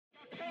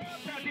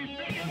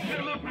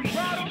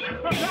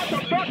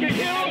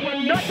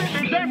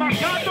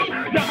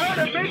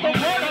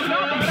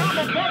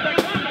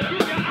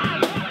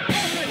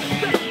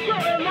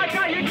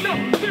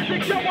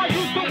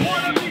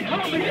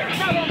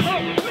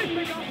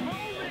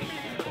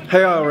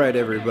Hey, alright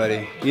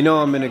everybody. You know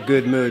I'm in a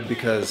good mood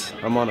because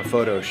I'm on a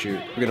photo shoot.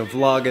 We're gonna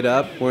vlog it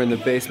up. We're in the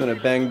basement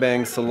of Bang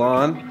Bang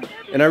Salon.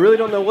 And I really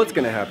don't know what's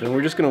gonna happen.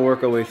 We're just gonna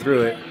work our way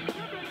through it.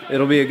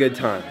 It'll be a good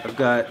time. I've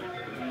got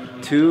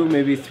 2,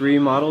 maybe 3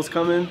 models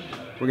coming.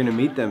 We're gonna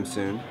meet them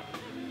soon.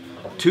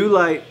 2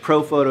 Light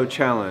Pro Photo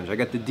Challenge. I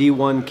got the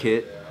D1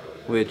 kit,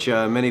 which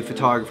many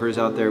photographers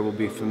out there will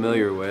be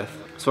familiar with.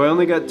 So I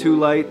only got 2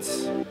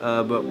 lights,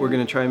 but we're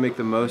gonna try and make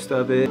the most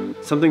of it.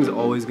 Something's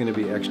always gonna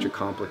be extra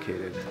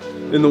complicated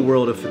in the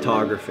world of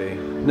photography.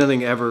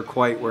 Nothing ever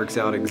quite works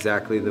out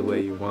exactly the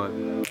way you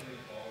want.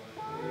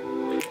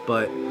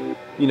 But,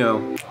 you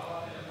know,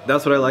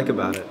 that's what I like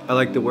about it. I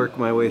like to work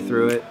my way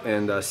through it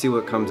and see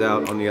what comes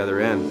out on the other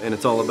end. And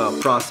it's all about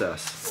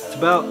process. It's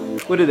about,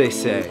 what do they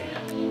say?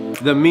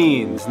 The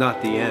means,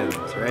 not the ends,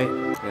 right?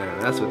 Yeah,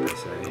 that's what they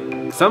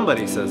say.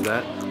 Somebody says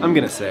that. I'm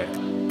gonna say it.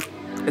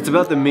 It's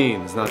about the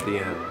means, not the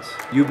ends.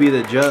 You be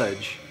the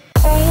judge.